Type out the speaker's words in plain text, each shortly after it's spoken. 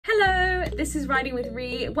this is Riding with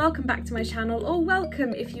Ree. Welcome back to my channel, or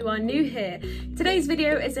welcome if you are new here. Today's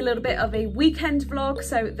video is a little bit of a weekend vlog,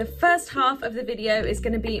 so the first half of the video is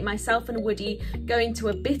going to be myself and Woody going to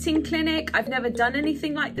a bitting clinic. I've never done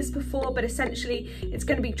anything like this before, but essentially it's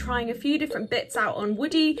going to be trying a few different bits out on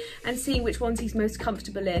Woody and seeing which ones he's most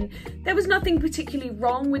comfortable in. There was nothing particularly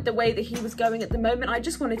wrong with the way that he was going at the moment. I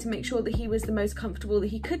just wanted to make sure that he was the most comfortable that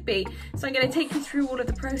he could be. So I'm going to take you through all of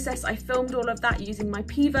the process. I filmed all of that using my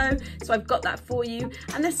PIVO, so I've got that for you.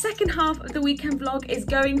 And the second half of the weekend vlog is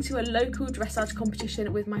going to a local dressage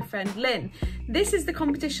competition with my friend Lynn. This is the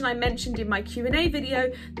competition I mentioned in my Q&A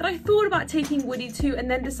video that I thought about taking Woody to, and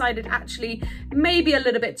then decided actually maybe a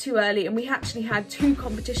little bit too early, and we actually had two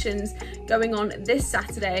competitions going on this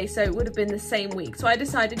Saturday, so it would have been the same week. So I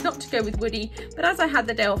decided not to go with Woody, but as I had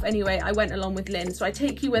the day off anyway, I went along with Lynn. So I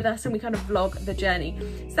take you with us and we kind of vlog the journey.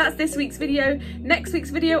 So that's this week's video. Next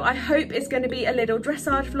week's video I hope is going to be a little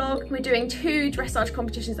dressage vlog. We're doing two dressage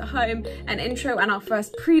competitions at home, an intro and our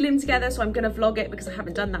first prelim together, so I'm going to vlog it because I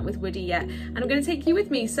haven't done that with Woody yet, and I'm going to take you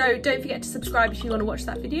with me. So don't forget to subscribe if you want to watch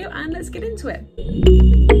that video, and let's get into it.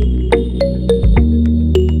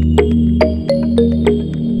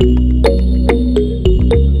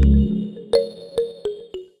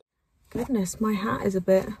 Goodness, my hat is a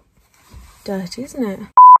bit dirty, isn't it?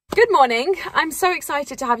 Good morning. I'm so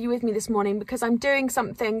excited to have you with me this morning because I'm doing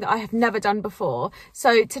something that I have never done before.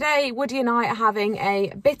 So today Woody and I are having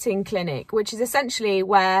a bitting clinic, which is essentially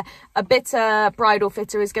where a bitter bridle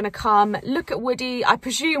fitter is going to come, look at Woody, I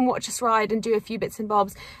presume watch us ride and do a few bits and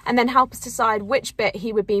bobs, and then help us decide which bit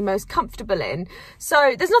he would be most comfortable in.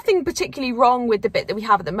 So there's nothing particularly wrong with the bit that we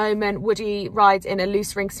have at the moment. Woody rides in a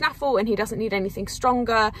loose ring snaffle and he doesn't need anything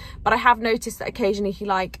stronger, but I have noticed that occasionally he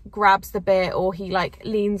like grabs the bit or he like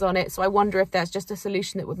leans on it, so I wonder if there's just a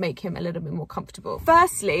solution that would make him a little bit more comfortable.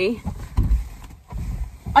 Firstly,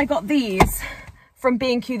 I got these from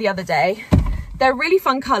B&Q the other day. They're a really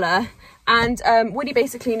fun colour, and Woody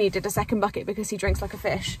basically needed a second bucket because he drinks like a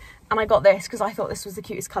fish, and I got this because I thought this was the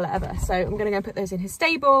cutest colour ever. So I'm going to go put those in his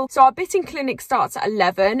stable. So our bitting clinic starts at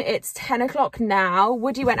 11. It's 10 o'clock now.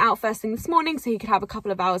 Woody went out first thing this morning so he could have a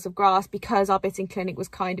couple of hours of grass because our bitting clinic was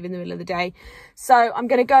kind of in the middle of the day. So I'm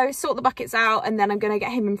going to go sort the buckets out, and then I'm going to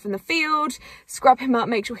get him in from the field, scrub him up,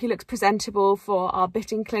 make sure he looks presentable for our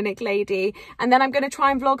bitting clinic lady. And then I'm going to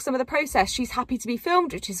try and vlog some of the process. She's happy to be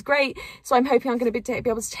filmed, which is great. So I'm hoping I'm going to be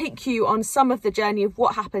able to take you on some of the journey of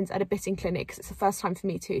what happens at a bitting clinic, because it's the first time for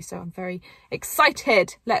me too. So I'm very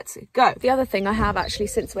excited. Let's go. The other thing I have actually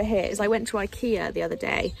since we're here is I went to IKEA the other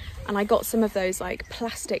day and I got some of those like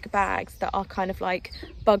plastic bags that are kind of like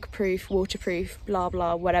bug proof, waterproof, blah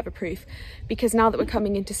blah whatever proof, because now that we're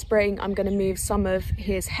coming into spring I'm going to move some of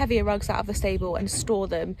his heavier rugs out of the stable and store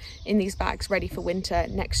them in these bags ready for winter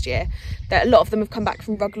next year. A lot of them have come back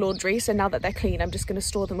from rug laundry, so now that they're clean I'm just going to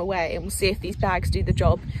store them away, and we'll see if these bags do the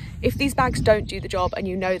job. If these bags don't do the job and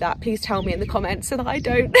you know that, please tell me in the comments so that I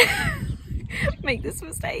don't make this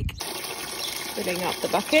mistake. Filling up the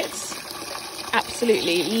buckets.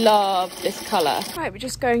 Absolutely love this colour. Right, we're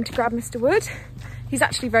just going to grab Mr. Wood. He's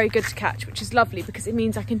actually very good to catch, which is lovely because it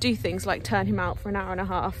means I can do things like turn him out for an hour and a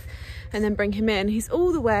half and then bring him in. He's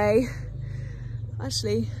all the way,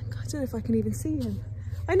 actually, I don't know if I can even see him.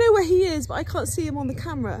 I know where he is, but I can't see him on the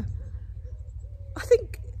camera. I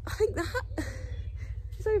think the hat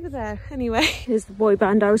is over there. Anyway, here's the boy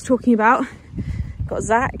band I was talking about. Got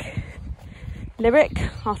Zach, Lyric,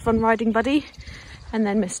 our fun riding buddy, and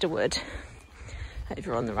then Mr. Wood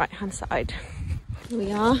over on the right hand side. Here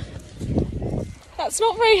we are. That's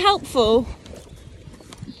not very helpful,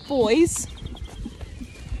 boys.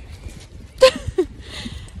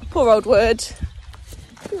 Poor old Wood.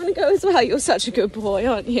 You want to go as well? You're such a good boy,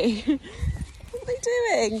 aren't you? What are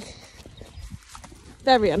they doing?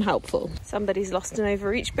 Very unhelpful. Somebody's lost an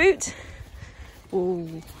overreach boot.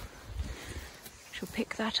 Ooh. She'll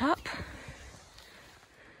pick that up.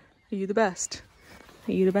 Are you the best?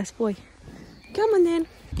 Are you the best boy? Come on then.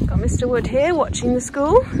 Got Mr. Wood here watching the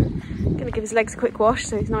school. Gonna give his legs a quick wash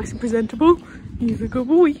so he's nice and presentable. He's a good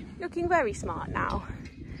boy. Looking very smart now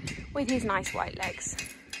with his nice white legs.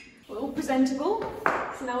 We're all presentable,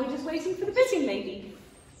 so now we're just waiting for the bitting lady.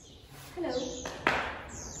 Hello.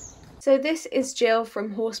 So this is Jill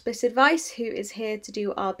from Horse Bit Advice, who is here to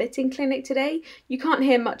do our bitting clinic today. You can't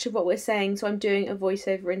hear much of what we're saying, so I'm doing a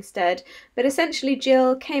voiceover instead. But essentially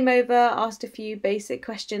Jill came over, asked a few basic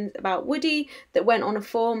questions about Woody that went on a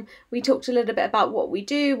form. We talked a little bit about what we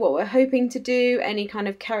do, what we're hoping to do, any kind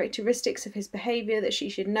of characteristics of his behaviour that she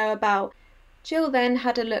should know about. Jill then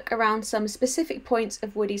had a look around some specific points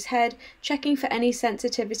of Woody's head, checking for any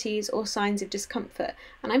sensitivities or signs of discomfort,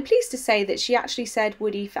 and I'm pleased to say that she actually said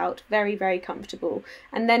Woody felt very, very comfortable.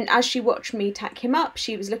 And then as she watched me tack him up,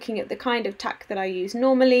 she was looking at the kind of tack that I use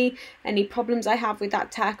normally, any problems I have with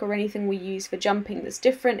that tack or anything we use for jumping that's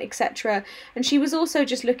different, etc. And she was also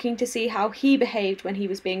just looking to see how he behaved when he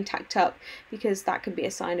was being tacked up, because that can be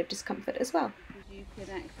a sign of discomfort as well. You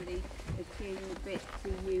can actually attune the bit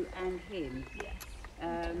to you and him. Yes.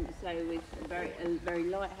 So with a very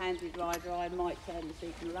light-handed rider, I might turn the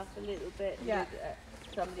signal up a little bit. Yeah.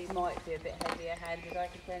 With, somebody might be a bit heavier-handed, I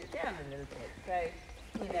can turn it down a little bit.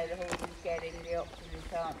 So, you know, the horse is getting the optimum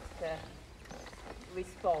chance to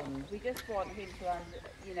respond. We just want him to,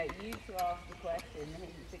 you know, you to ask the question, and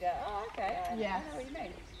him to go, oh, okay, I know what you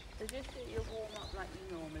mean. So just do your warm-up like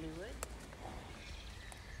you normally would.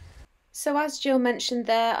 So as Jill mentioned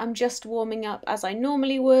there, I'm just warming up as I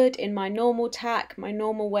normally would in my normal tack, my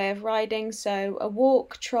normal way of riding, so a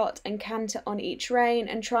walk, trot and canter on each rein,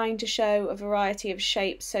 and trying to show a variety of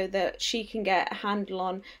shapes so that she can get a handle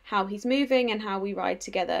on how he's moving and how we ride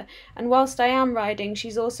together. And whilst I am riding,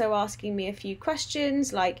 she's also asking me a few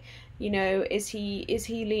questions like, you know, is he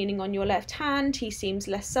leaning on your left hand? He seems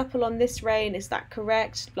less supple on this rein, is that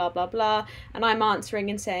correct? Blah, blah, blah. And I'm answering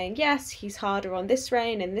and saying, yes, he's harder on this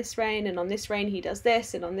rein, and this rein, and on this rein he does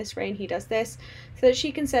this, and on this rein he does this, so that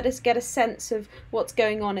she can get a sense of what's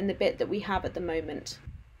going on in the bit that we have at the moment.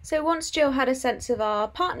 So once Jill had a sense of our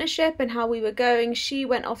partnership and how we were going, she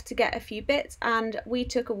went off to get a few bits, and we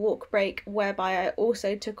took a walk break whereby I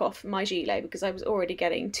also took off my gilet because I was already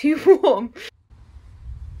getting too warm.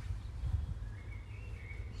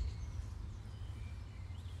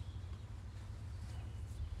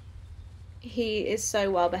 He is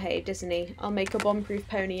so well behaved, isn't he? I'll make a bomb-proof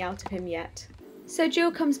pony out of him yet. So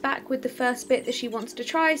Jill comes back with the first bit that she wants to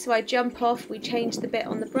try, so I jump off, we change the bit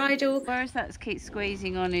on the bridle. Whereas that keeps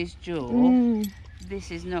squeezing on his jaw,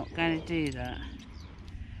 this is not going to do that,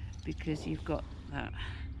 because you've got that.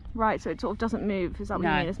 Right, so it sort of doesn't move, is that what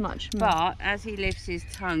you mean, as much? But as he lifts his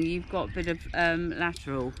tongue, you've got a bit of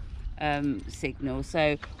lateral signal,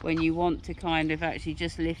 so when you want to kind of actually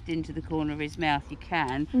just lift into the corner of his mouth, you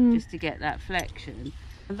can, just to get that flexion.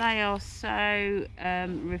 And they are so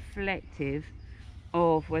reflective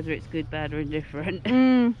of whether it's good, bad or indifferent.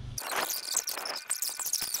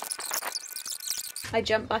 I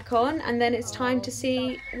jump back on, and then it's time to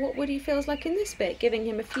see what Woody feels like in this bit, giving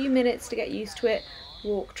him a few minutes to get used to it,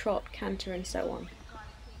 walk, trot, canter and so on.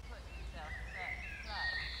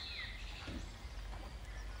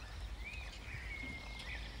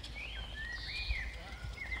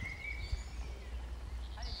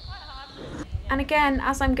 And again,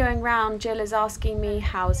 as I'm going round, Jill is asking me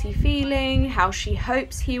how's he feeling, how she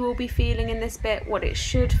hopes he will be feeling in this bit, what it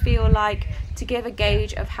should feel like, to give a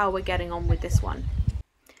gauge of how we're getting on with this one.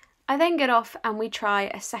 I then get off and we try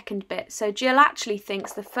a second bit. So Jill actually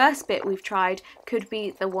thinks the first bit we've tried could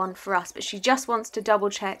be the one for us, but she just wants to double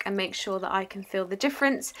check and make sure that I can feel the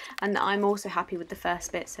difference and that I'm also happy with the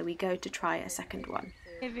first bit, so we go to try a second one.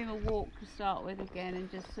 Give him a walk to start with again and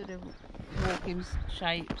just sort of walk him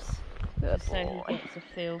shapes. So he gets a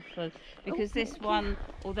feel for, because this one,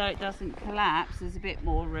 although it doesn't collapse, is a bit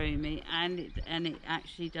more roomy, and it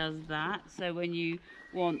actually does that. So when you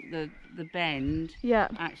want the bend,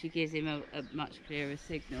 actually gives him a much clearer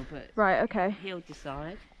signal. But he'll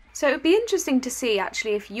decide. So it would be interesting to see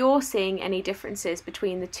actually if you're seeing any differences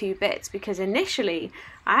between the two bits, because initially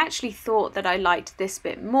I actually thought that I liked this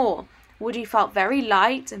bit more. Woody felt very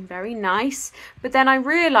light and very nice, but then I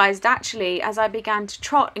realised actually as I began to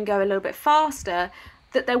trot and go a little bit faster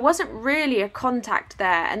that there wasn't really a contact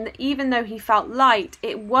there, and that even though he felt light,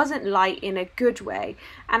 it wasn't light in a good way.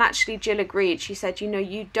 And actually Jill agreed. She said, you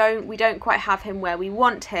know, we don't quite have him where we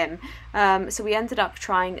want him. So we ended up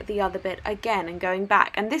trying the other bit again and going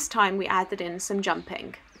back, and this time we added in some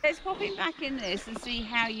jumping. Let's pop it back in this and see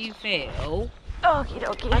how you feel. Okie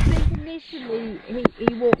dokie. I think initially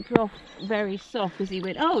he walked off very soft because he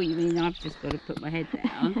went, oh, you mean I've just got to put my head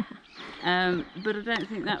down? But I don't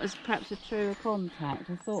think that was perhaps a truer contact.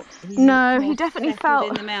 I thought he definitely felt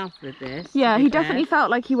in the mouth with this. Yeah, he definitely felt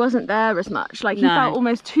like he wasn't there as much. Like he felt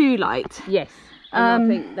almost too light. Yes. And I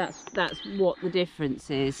think that's what the difference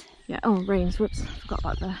is. Yeah. Oh, reins. Whoops, I forgot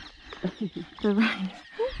about the reins.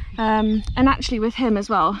 And actually with him as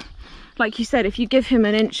well, like you said, if you give him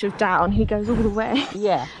an inch of down, he goes all the way.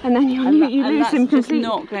 Yeah. And then you lose him completely. That's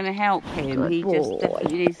not going to help him. Good he boy. Just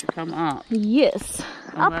definitely needs to come up. Yes.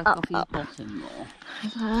 And work off his bottom more.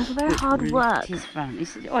 That's very hard work. It is fun.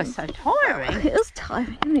 It's so tiring. It is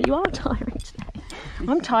tiring, isn't it? You are tiring today.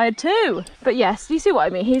 I'm tired too. But yes, you see what I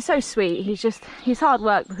mean? He's so sweet. He's hard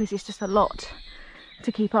work because he's just a lot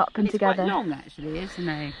to keep up and together. He's quite long actually, isn't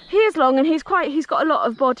he? He is long, and he's got a lot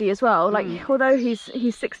of body as well. Like although he's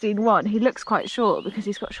 16'1", he looks quite short because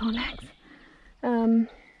he's got short legs.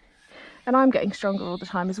 And I'm getting stronger all the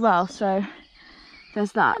time as well, so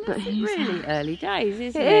there's that. But he's really early days,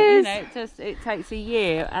 isn't it? Is. You know, it takes a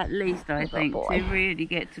year at least, I think, to really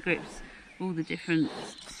get to grips with all the different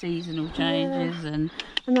seasonal changes. And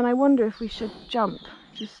then I wonder if we should jump.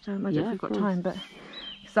 Just I don't know if we've got time, but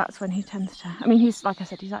because that's when he tends to. I mean, he's like I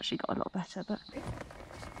said, he's actually got a lot better, but.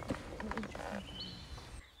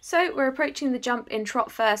 So we're approaching the jump in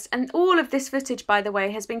trot first, and all of this footage, by the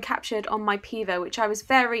way, has been captured on my PIVO, which I was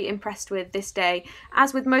very impressed with this day.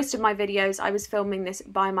 As with most of my videos, I was filming this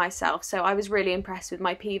by myself, so I was really impressed with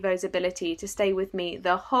my PIVO's ability to stay with me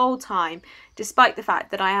the whole time, despite the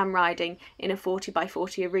fact that I am riding in a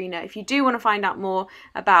 40x40 arena. If you do want to find out more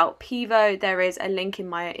about PIVO, there is a link in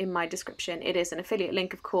my description. It is an affiliate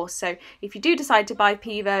link, of course, so if you do decide to buy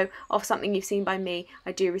PIVO off something you've seen by me,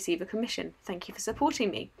 I do receive a commission. Thank you for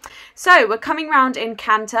supporting me. So we're coming round in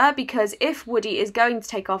canter, because if Woody is going to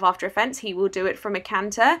take off after a fence, he will do it from a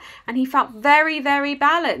canter, and he felt very, very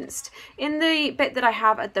balanced. In the bit that I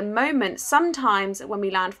have at the moment, sometimes when we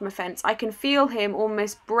land from a fence, I can feel him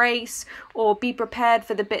almost brace or be prepared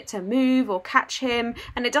for the bit to move or catch him,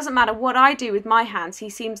 and it doesn't matter what I do with my hands, he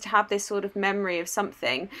seems to have this sort of memory of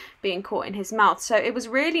something being caught in his mouth. So it was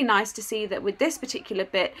really nice to see that with this particular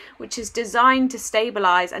bit, which is designed to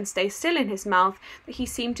stabilize and stay still in his mouth, that he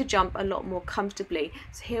seemed to jump a lot more comfortably.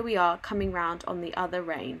 So here we are coming round on the other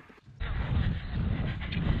rein.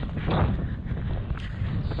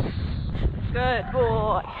 Good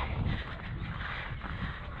boy.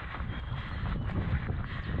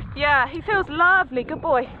 Yeah, he feels lovely. Good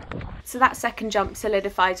boy. So that second jump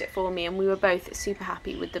solidifies it for me, and we were both super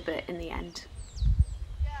happy with the bit in the end.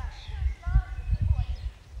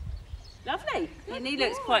 Lovely. And he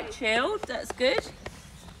looks quite chilled. That's good.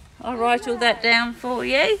 I'll write all that down for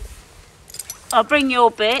you. I'll bring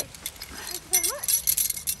your bit.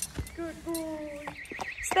 Good boy.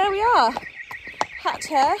 So there we are. Hat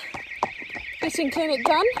hair. Bitting clinic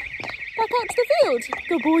done. Back out to the field.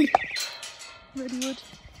 Good boy. Really would.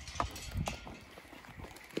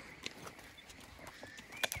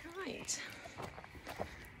 Right.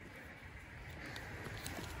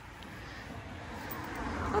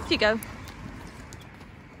 Off you go.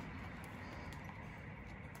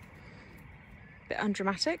 Bit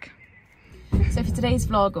undramatic. So for today's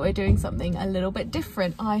vlog, we're doing something a little bit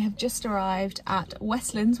different. I have just arrived at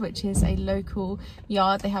Westlands, which is a local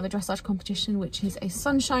yard. They have a dressage competition, which is a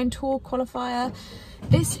Sunshine Tour qualifier.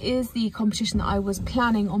 This is the competition that I was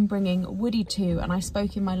planning on bringing Woody to, and I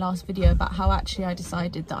spoke in my last video about how actually I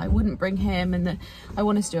decided that I wouldn't bring him and that I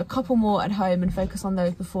wanted to do a couple more at home and focus on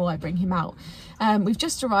those before I bring him out. We've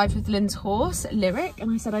just arrived with Lynn's horse, Lyric,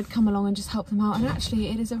 and I said I'd come along and just help them out, and actually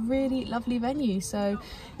it is a really lovely venue. So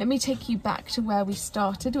let me take you back to where we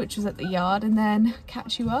started, which was at the yard, and then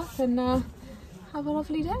catch you up and have a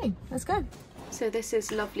lovely day. Let's go. So this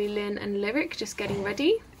is lovely Lynn and Lyric just getting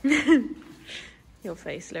ready. Your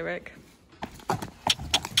face, Lyric.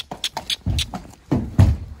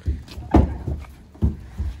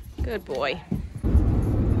 Good boy.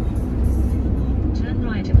 Turn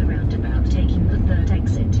right at the roundabout, taking the third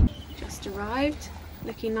exit. Just arrived,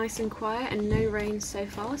 looking nice and quiet, and no rain so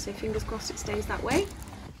far, so fingers crossed it stays that way.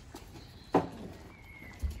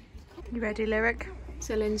 You ready, Lyric?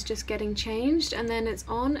 So Lynn's just getting changed, and then it's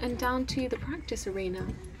on and down to the practice arena.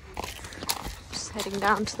 Just heading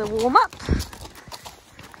down to the warm-up.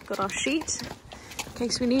 Got our sheet in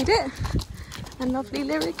case we need it, and lovely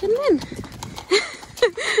Lyric and Lynn.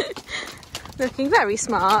 Looking very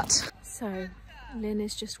smart. So Lynn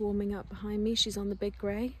is just warming up behind me. She's on the big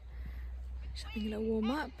grey. She's having a little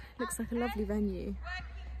warm up. Looks like a lovely venue.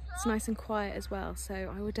 It's nice and quiet as well,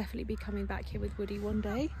 so I will definitely be coming back here with Woody one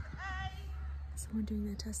day. Someone doing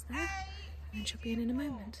their test there, and then she'll be in a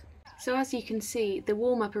moment. So as you can see, the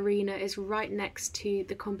warm-up arena is right next to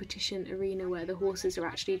the competition arena where the horses are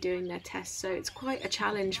actually doing their tests. So it's quite a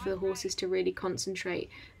challenge for the horses to really concentrate,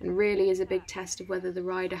 and really is a big test of whether the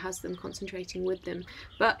rider has them concentrating with them.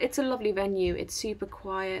 But it's a lovely venue, it's super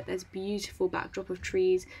quiet, there's beautiful backdrop of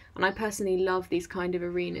trees, and I personally love these kind of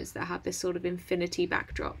arenas that have this sort of infinity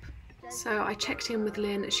backdrop. So I checked in with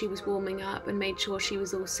Lynn as she was warming up and made sure she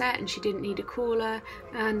was all set and she didn't need a caller,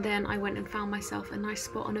 and then I went and found myself a nice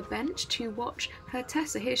spot on a bench to watch her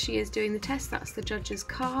test. So here she is doing the test, that's the judge's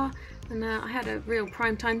car, and I had a real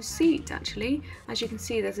prime time seat actually. As you can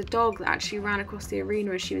see, there's a dog that actually ran across the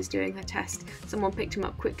arena as she was doing her test. Someone picked him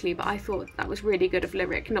up quickly, but I thought that was really good of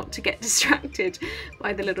Lyric not to get distracted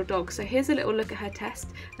by the little dog. So here's a little look at her test,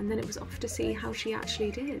 and then it was off to see how she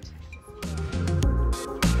actually did.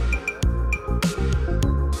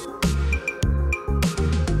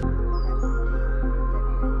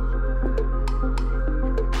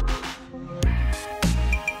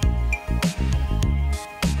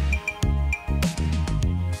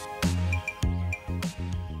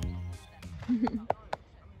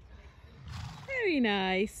 Very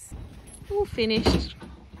nice. All finished.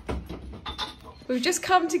 We've just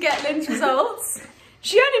come to get Lynn's results.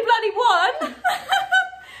 She only bloody won!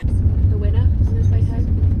 The winner is on his way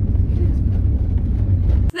home.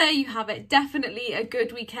 There you have it. Definitely a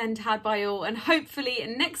good weekend had by all, and hopefully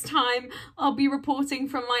next time I'll be reporting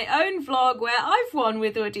from my own vlog where I've won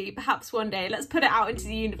with Woody, perhaps one day. Let's put it out into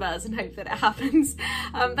the universe and hope that it happens.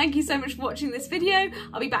 Thank you so much for watching this video.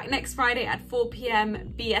 I'll be back next Friday at 4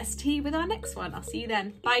 PM BST with our next one. I'll see you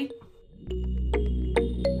then. Bye.